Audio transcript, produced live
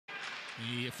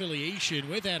The affiliation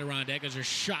with Adirondack as a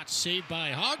shot saved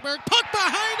by Hogberg. Puck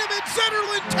behind him and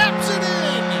Zetterlund taps it in.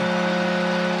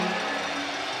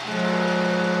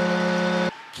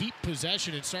 Keep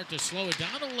possession and start to slow it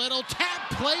down a little.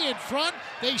 Tap play in front.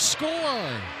 They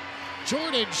score.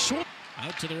 Jordan Short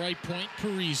out to the right point.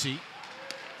 Parisi.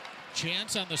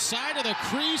 Chance on the side of the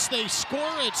crease. They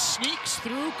score. It sneaks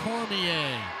through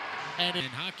Cormier. And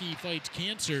hockey fights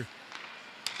cancer.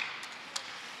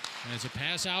 As a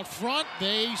pass out front,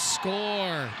 they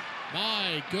score.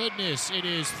 My goodness, it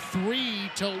is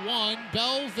 3-1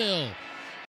 Belleville.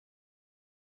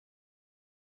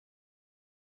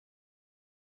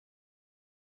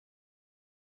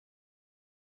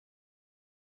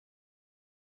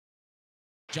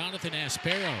 Jonathan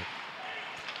Aspero.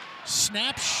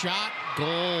 Snapshot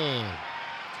goal.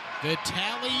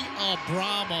 Vitaly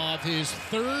Abramov, his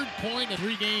third point in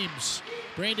 3 games.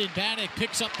 Brandon Bannock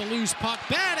picks up the loose puck.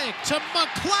 Bannock to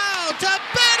McLeod to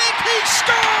Bannock. He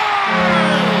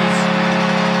scores!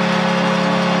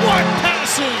 What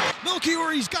passing!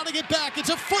 Melchiori's got to get back. It's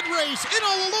a foot race. In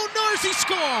all alone, Narzi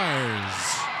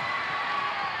scores!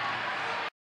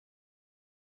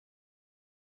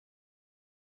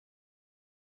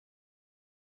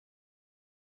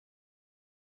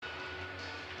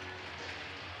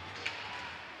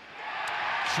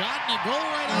 Shot and a goal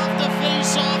right off the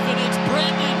face-off, and it's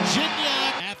Brandon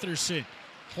Gignac. Atherson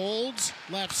holds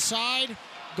left side,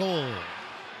 goal.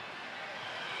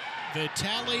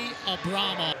 Vitaly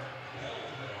Abramov.